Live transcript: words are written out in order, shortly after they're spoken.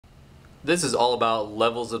This is all about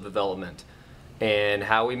levels of development and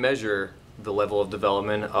how we measure the level of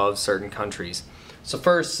development of certain countries. So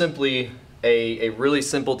first, simply a really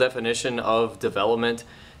simple definition of development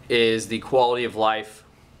is the quality of life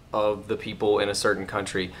of the people in a certain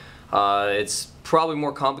country. It's probably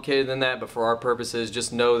more complicated than that, but for our purposes,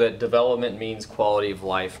 just know that development means quality of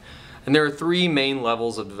life. And there are three main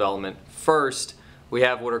levels of development. First, we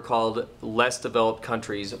have what are called less developed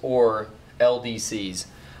countries, or LDCs.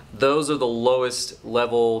 Those are the lowest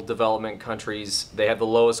level development countries. They have the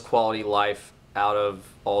lowest quality life out of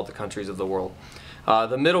all the countries of the world.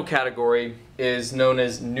 The middle category is known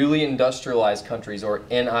as newly industrialized countries, or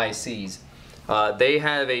NICs. They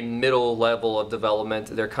have a middle level of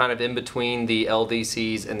development. They're kind of in between the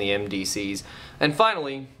LDCs and the MDCs. And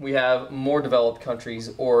finally, we have more developed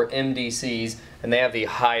countries, or MDCs, and they have the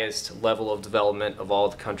highest level of development of all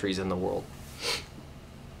the countries in the world.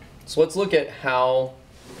 So let's look at how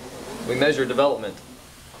we measure development.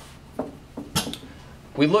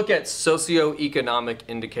 We look at socioeconomic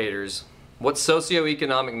indicators. What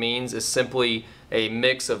socioeconomic means is simply a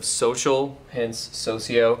mix of social, hence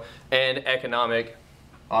socio, and economic,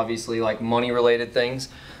 obviously like money-related things.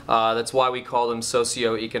 That's why we call them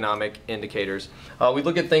socioeconomic indicators. We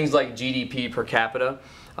look at things like GDP per capita,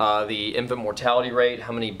 the infant mortality rate,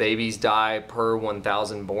 how many babies die per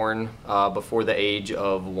 1,000 born before the age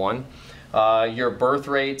of 1. Your birth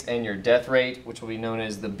rate and your death rate, which will be known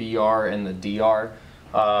as the BR and the DR.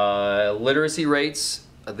 Literacy rates.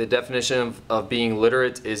 The definition of being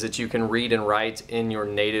literate is that you can read and write in your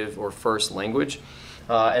native or first language.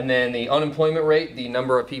 And then the unemployment rate, the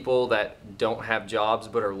number of people that don't have jobs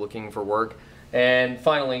but are looking for work. And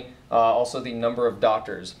finally, also the number of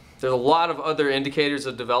doctors. There's a lot of other indicators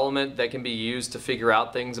of development that can be used to figure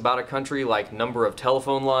out things about a country, like number of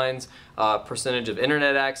telephone lines, percentage of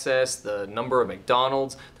internet access, the number of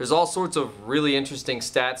McDonald's. There's all sorts of really interesting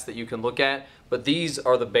stats that you can look at, but these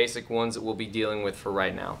are the basic ones that we'll be dealing with for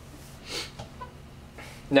right now.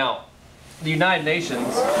 Now, the United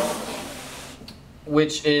Nations,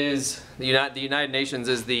 which is the United Nations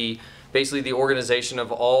is basically the organization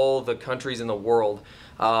of all the countries in the world.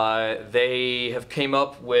 They have came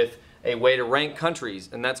up with a way to rank countries,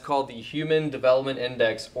 and that's called the Human Development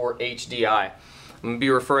Index, or HDI. I'm going to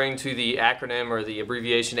be referring to the acronym or the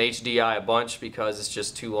abbreviation HDI a bunch because it's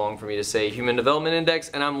just too long for me to say Human Development Index,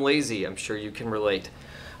 and I'm lazy. I'm sure you can relate.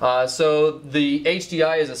 So the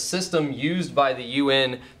HDI is a system used by the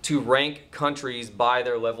UN to rank countries by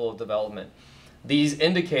their level of development. These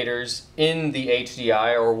indicators in the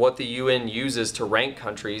HDI, or what the UN uses to rank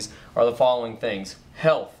countries, are the following things.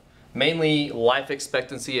 Health, mainly life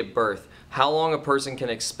expectancy at birth, how long a person can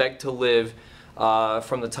expect to live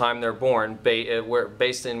from the time they're born,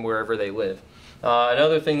 based in wherever they live.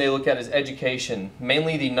 Another thing they look at is education,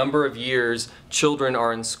 mainly the number of years children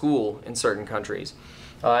are in school in certain countries.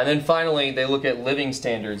 And then finally, they look at living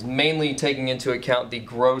standards, mainly taking into account the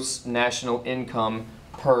gross national income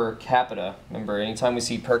per capita. Remember, anytime we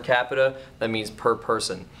see per capita, that means per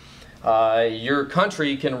person. Your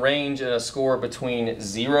country can range in a score between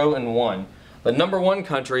 0 and 1. The number 1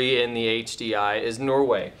 country in the HDI is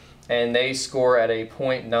Norway, and they score at a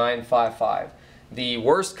 0.955. The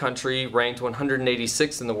worst country, ranked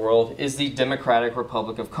 186 in the world, is the Democratic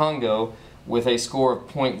Republic of Congo, with a score of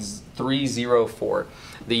 0.304.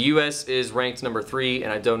 The US is ranked number 3,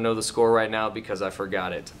 and I don't know the score right now because I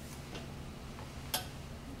forgot it.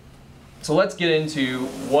 So let's get into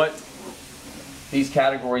what these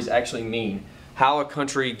categories actually mean. How a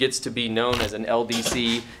country gets to be known as an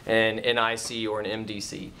LDC, an NIC, or an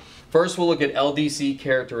MDC. First, we'll look at LDC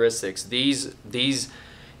characteristics. These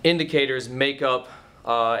indicators make up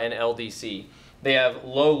an LDC. They have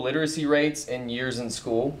low literacy rates and years in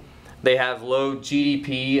school. They have low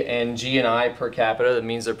GDP and GNI per capita. That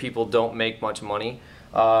means their people don't make much money.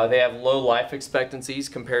 They have low life expectancies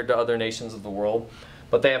compared to other nations of the world.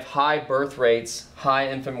 But they have high birth rates, high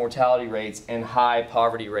infant mortality rates, and high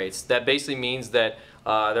poverty rates. That basically means that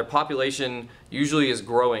their population usually is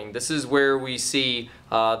growing. This is where we see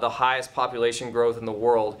the highest population growth in the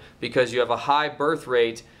world, because you have a high birth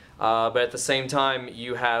rate, but at the same time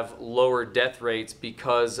you have lower death rates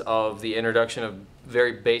because of the introduction of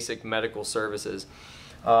very basic medical services.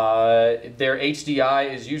 Their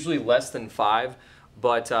HDI is usually less than 5,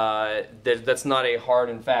 but that's not a hard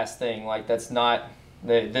and fast thing. Like, that's not...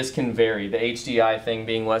 This can vary. The HDI thing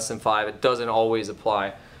being less than 5, it doesn't always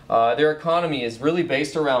apply. Their economy is really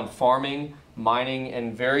based around farming, mining,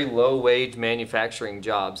 and very low-wage manufacturing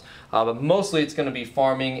jobs. But mostly it's going to be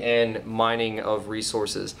farming and mining of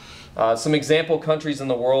resources. Some example countries in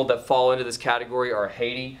the world that fall into this category are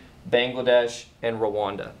Haiti, Bangladesh, and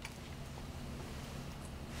Rwanda.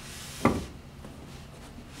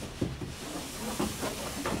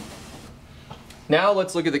 Now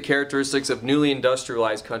let's look at the characteristics of newly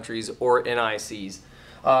industrialized countries, or NICs.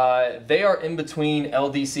 They are in between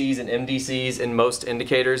LDCs and MDCs in most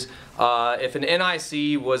indicators. If an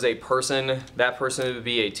NIC was a person, that person would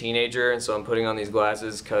be a teenager, and so I'm putting on these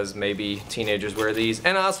glasses because maybe teenagers wear these.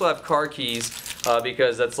 And I also have car keys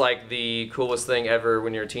because that's like the coolest thing ever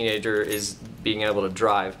when you're a teenager, is being able to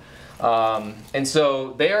drive. And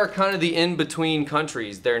so they are kind of the in-between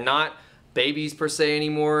countries. They're not babies per se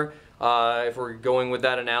anymore, if we're going with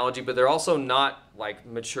that analogy, but they're also not like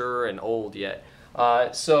mature and old yet.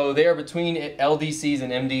 So they are between LDCs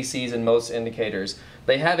and MDCs in most indicators.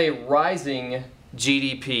 They have a rising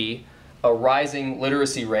GDP, a rising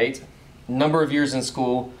literacy rate, number of years in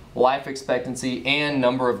school, life expectancy, and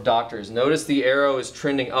number of doctors. Notice the arrow is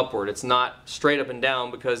trending upward. It's not straight up and down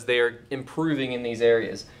because they are improving in these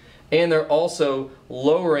areas. And they're also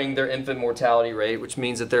lowering their infant mortality rate, which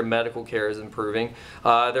means that their medical care is improving.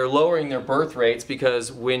 They're lowering their birth rates because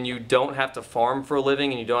when you don't have to farm for a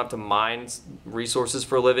living and you don't have to mine resources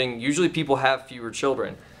for a living, usually people have fewer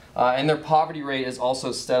children. And their poverty rate is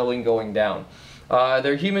also steadily going down.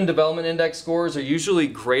 Their Human Development Index scores are usually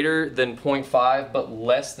greater than 0.5 but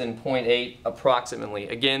less than 0.8 approximately.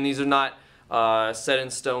 Again, these are not set in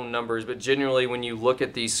stone numbers, but generally when you look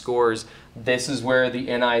at these scores, this is where the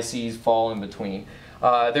NICs fall in between.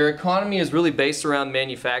 Their economy is really based around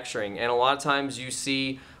manufacturing, and a lot of times you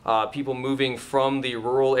see people moving from the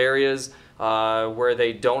rural areas where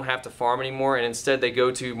they don't have to farm anymore, and instead they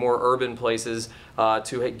go to more urban places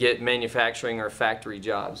to get manufacturing or factory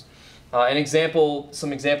jobs.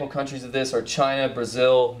 Some example countries of this are China,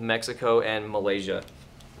 Brazil, Mexico, and Malaysia.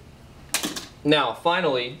 Now,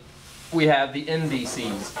 finally, we have the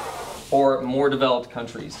MDCs, or more developed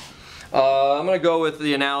countries. I'm going to go with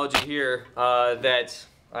the analogy here that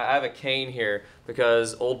I have a cane here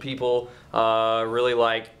because old people really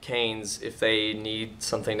like canes if they need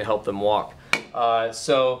something to help them walk.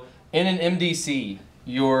 So in an MDC,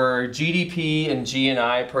 your GDP and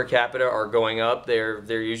GNI per capita are going up.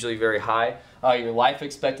 They're usually very high. Your life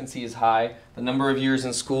expectancy is high. The number of years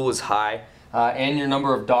in school is high. And your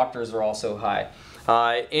number of doctors are also high.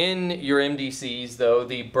 In your MDCs, though,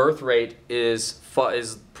 the birth rate is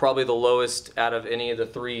probably the lowest out of any of the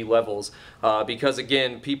three levels because,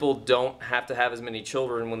 again, people don't have to have as many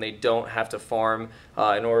children when they don't have to farm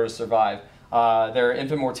in order to survive. Their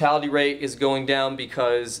infant mortality rate is going down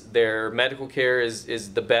because their medical care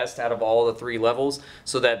is the best out of all the three levels,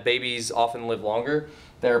 so that babies often live longer.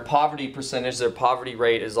 Their poverty percentage, their poverty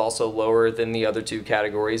rate is also lower than the other two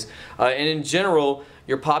categories. And in general,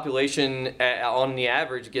 your population on the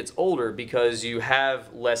average gets older because you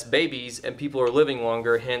have less babies and people are living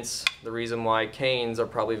longer, hence the reason why canes are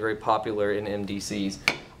probably very popular in MDCs.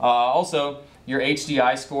 Also, your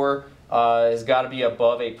HDI score has got to be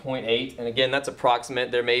above a 0.8, and again, that's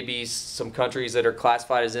approximate. There may be some countries that are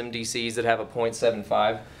classified as MDCs that have a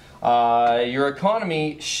 0.75. Your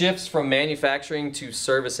economy shifts from manufacturing to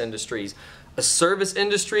service industries. A service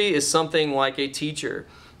industry is something like a teacher,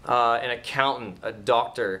 an accountant, a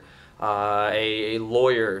doctor, a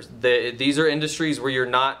lawyer. These are industries where you're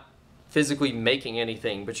not physically making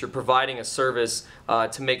anything, but you're providing a service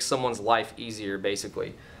to make someone's life easier,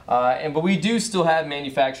 basically. But we do still have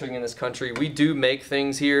manufacturing in this country. We do make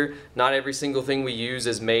things here. Not every single thing we use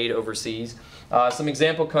is made overseas. Some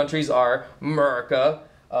example countries are America,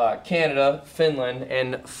 Canada, Finland,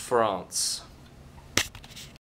 and France.